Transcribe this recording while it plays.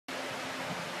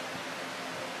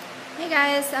Hey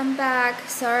guys, I'm back.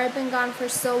 Sorry I've been gone for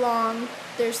so long.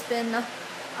 There's been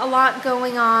a lot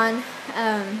going on.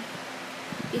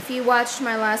 If you watched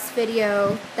my last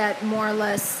video, that more or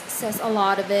less says a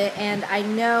lot of it. And I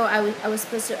know I was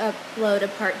supposed to upload a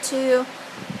part 2,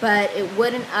 but it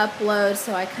wouldn't upload,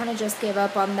 so I kind of just gave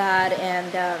up on that.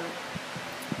 And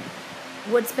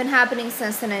what's been happening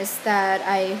since then is that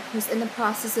I was in the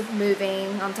process of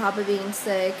moving on top of being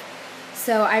sick,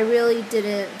 so I really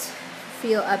didn't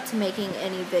feel up to making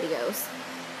any videos.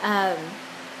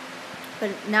 But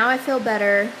now I feel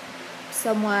better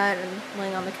somewhat. I'm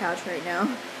laying on the couch right now.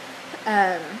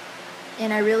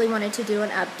 And I really wanted to do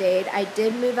an update. I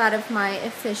did move out of my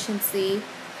efficiency.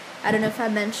 I don't know if I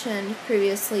mentioned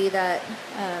previously that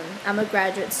I'm a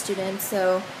graduate student,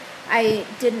 so I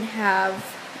didn't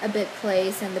have a big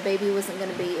place, and the baby wasn't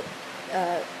going to be,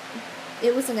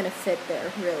 it wasn't going to fit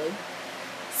there, really.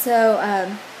 So,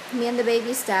 me and the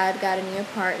baby's dad got a new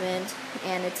apartment,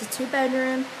 and it's a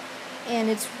 2-bedroom, and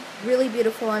it's really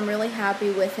beautiful. I'm really happy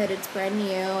with it. It's brand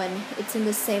new, and it's in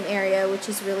the same area, which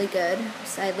is really good.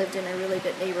 So I lived in a really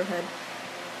good neighborhood.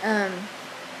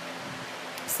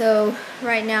 So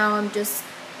right now I'm just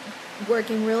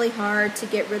working really hard to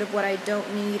get rid of what I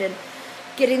don't need and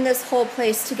getting this whole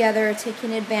place together,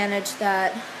 taking advantage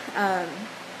that I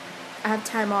have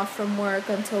time off from work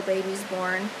until baby's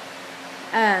born.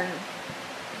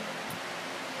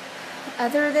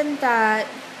 Other than that,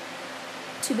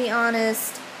 to be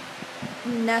honest,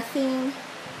 nothing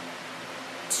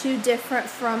too different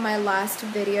from my last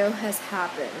video has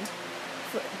happened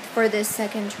for this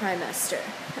second trimester.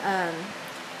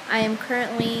 I am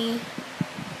currently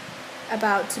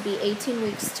about to be 18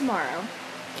 weeks tomorrow,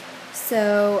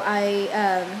 so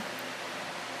I'm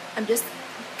just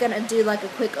gonna do like a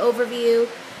quick overview,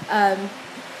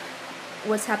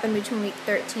 what's happened between week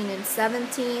 13 and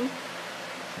 17.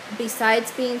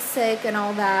 Besides being sick and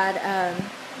all that,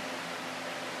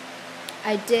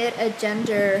 I did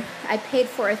I paid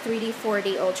for a 3D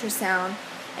 4D ultrasound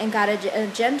and got a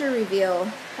gender reveal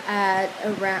at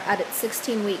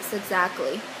 16 weeks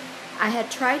exactly. I had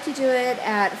tried to do it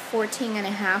at 14 and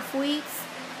a half weeks,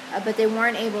 but they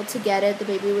weren't able to get it. The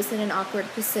baby was in an awkward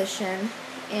position,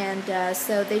 and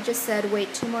so they just said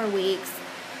wait 2 more weeks.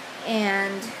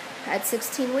 And at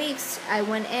 16 weeks, I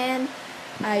went in,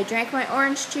 I drank my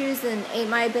orange juice and ate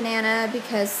my banana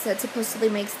because that supposedly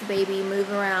makes the baby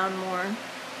move around more.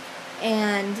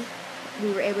 And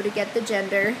we were able to get the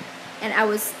gender, and I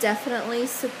was definitely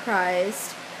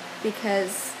surprised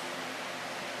because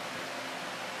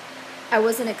I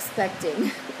wasn't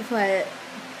expecting what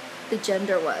the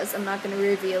gender was. I'm not going to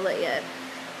reveal it yet.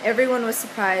 Everyone was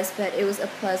surprised, but it was a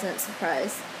pleasant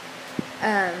surprise.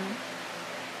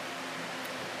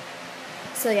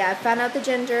 So yeah, I found out the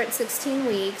gender at 16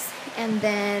 weeks, and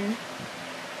then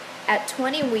at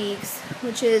 20 weeks,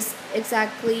 which is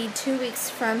exactly 2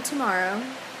 weeks from tomorrow,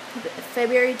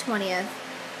 February 20th,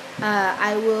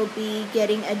 I will be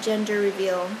getting a gender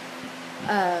reveal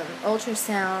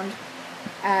ultrasound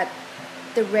at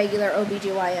the regular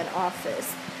OBGYN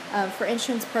office. For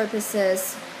insurance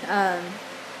purposes,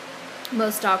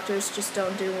 most doctors just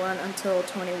don't do one until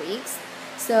 20 weeks.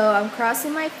 So I'm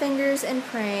crossing my fingers and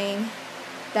praying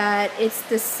that it's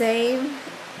the same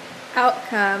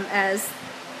outcome as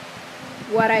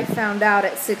what I found out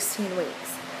at 16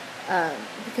 weeks.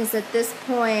 Because at this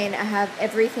point, I have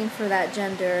everything for that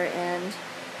gender, and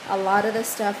a lot of the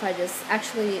stuff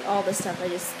all the stuff I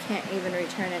just can't even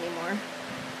return anymore.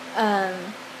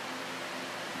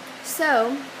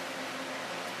 So,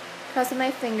 crossing my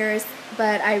fingers,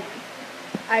 but I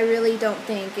really don't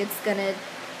think it's gonna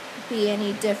be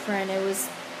any different. It was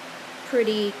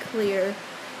pretty clear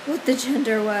what the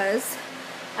gender was.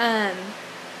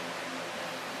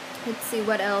 Let's see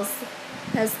what else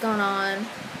has gone on.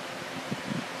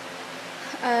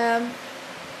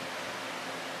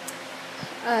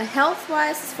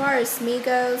 Health-wise, as far as me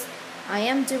goes, I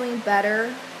am doing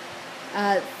better.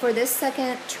 For this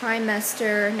second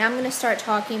trimester, now I'm going to start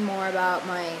talking more about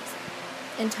my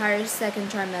entire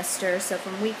second trimester, so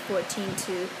from week 14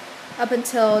 to up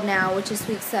until now, which is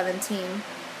week 17.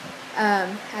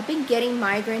 I've been getting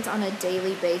migraines on a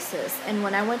daily basis, and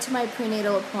when I went to my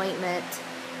prenatal appointment,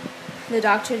 the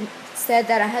doctor said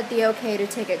that I had the okay to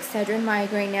take Excedrin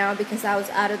migraine now because I was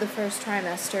out of the first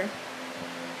trimester.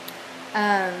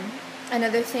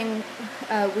 Another thing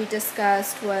we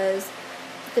discussed was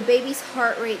the baby's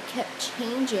heart rate kept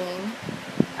changing.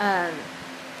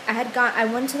 I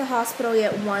went to the hospital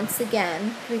yet once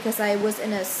again because I was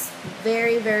in a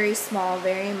very, very small,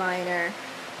 very minor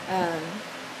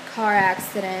car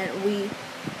accident. We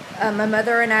my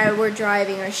mother and I were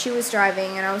driving, or she was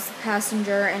driving, and I was the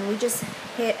passenger, and we just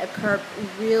hit a curb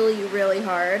really, really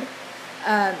hard.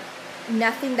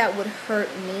 Nothing that would hurt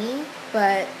me,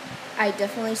 but I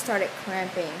definitely started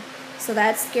cramping. So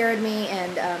that scared me,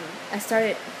 and I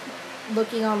started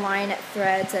looking online at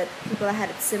threads at people that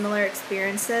had similar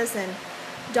experiences, and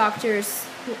doctors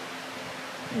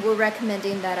were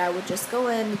recommending that I would just go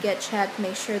in, get checked,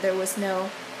 make sure there was no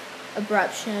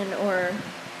abruption or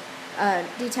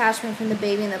detachment from the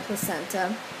baby and the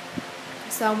placenta.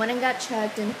 So I went and got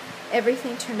checked, and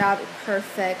everything turned out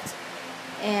perfect.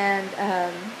 And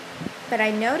but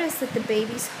I noticed that the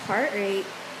baby's heart rate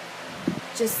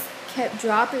just kept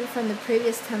dropping from the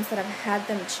previous times that I've had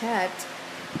them checked.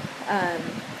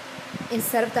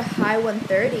 Instead of the high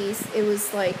 130s, it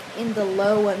was like in the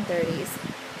low 130s.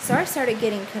 So I started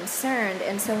getting concerned,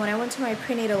 and so when I went to my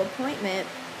prenatal appointment,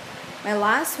 my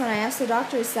last one, I asked the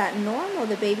doctor, is that normal?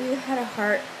 The baby had a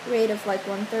heart rate of like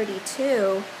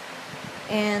 132,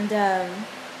 and I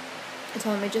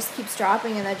told him it just keeps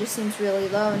dropping, and that just seems really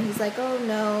low, and he's like, oh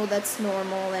no, that's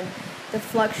normal, and the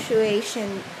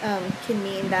fluctuation can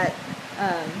mean that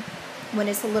when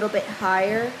it's a little bit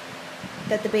higher,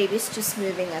 that the baby's just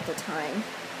moving at the time,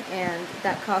 and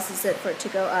that causes it for it to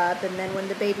go up, and then when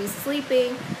the baby's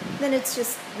sleeping, then it's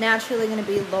just naturally going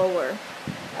to be lower.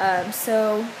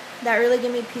 So that really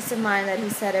gave me peace of mind that he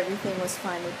said everything was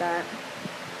fine with that.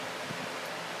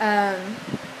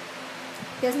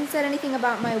 He hasn't said anything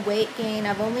about my weight gain.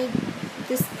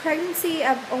 This pregnancy,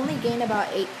 I've only gained about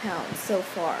 8 pounds so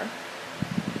far.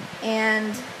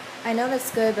 And I know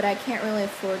that's good, but I can't really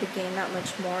afford to gain that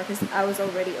much more because I was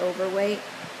already overweight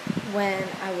when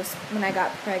I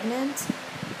got pregnant.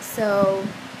 So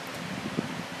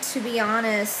to be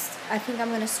honest, I think I'm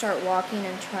going to start walking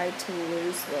and try to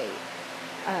lose weight.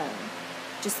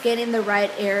 Just get in the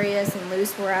right areas and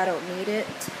lose where I don't need it.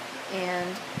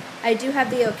 And I do have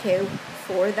the okay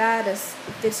for that.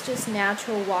 If it's just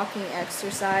natural walking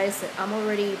exercise, I'm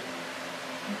already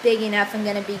big enough. I'm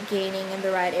going to be gaining in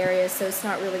the right areas, so it's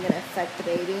not really going to affect the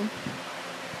baby.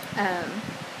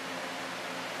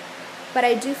 But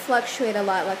I do fluctuate a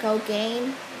lot. Like I'll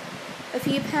gain a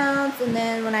few pounds, and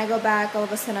then when I go back, all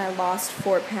of a sudden I lost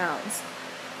 4 pounds.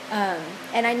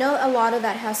 And I know a lot of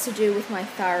that has to do with my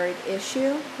thyroid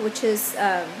issue, which is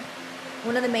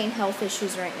one of the main health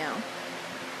issues right now.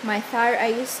 My thyroid,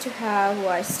 I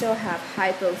still have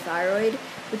hypothyroid,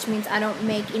 which means I don't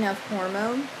make enough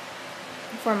hormone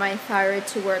for my thyroid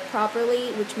to work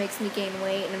properly, which makes me gain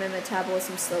weight and my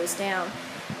metabolism slows down.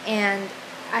 And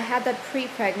I had that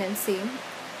pre-pregnancy,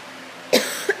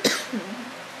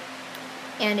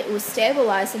 and it was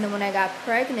stabilized, and then when I got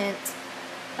pregnant,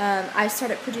 I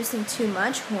started producing too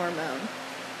much hormone,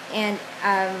 and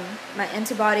my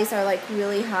antibodies are like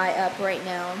really high up right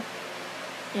now,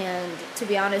 and to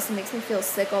be honest, it makes me feel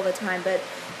sick all the time, but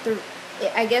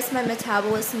I guess my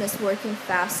metabolism is working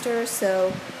faster,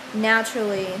 so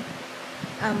naturally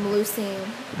I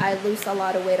lose a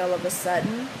lot of weight all of a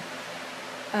sudden.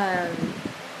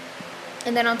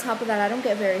 And then on top of that, I don't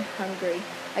get very hungry.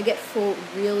 I get full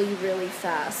really, really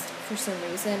fast for some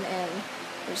reason, and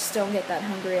I just don't get that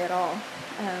hungry at all.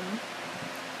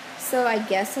 So I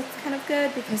guess that's kind of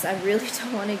good because I really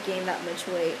don't want to gain that much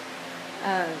weight.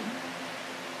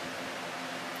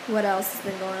 What else has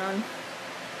been going on?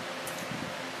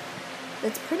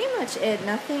 That's pretty much it.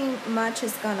 Nothing much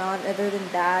has gone on other than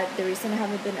that. The reason I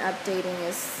haven't been updating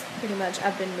is pretty much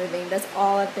I've been moving. That's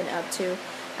all I've been up to.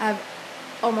 I've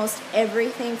almost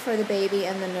everything for the baby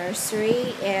and the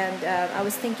nursery, and I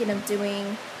was thinking of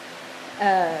doing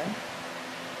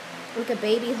like a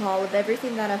baby haul of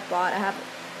everything that I've bought. I have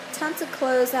tons of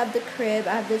clothes. I have the crib.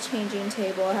 I have the changing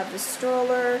table. I have the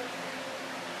stroller.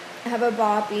 I have a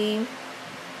boppy.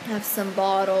 I have some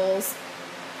bottles,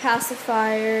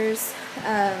 pacifiers,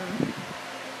 a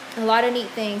lot of neat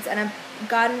things, and I've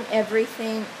gotten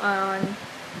everything on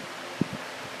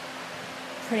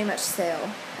pretty much sale.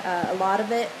 A lot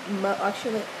of it,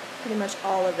 actually pretty much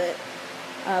all of it,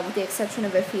 with the exception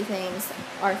of a few things,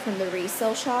 are from the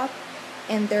resale shop,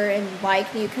 and they're in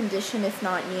like new condition, if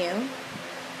not new.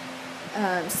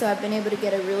 So I've been able to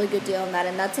get a really good deal on that,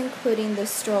 and that's including the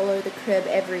stroller, the crib,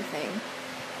 everything.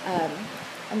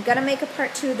 I'm going to make a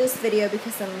part 2 of this video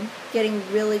because I'm getting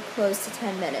really close to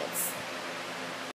 10 minutes.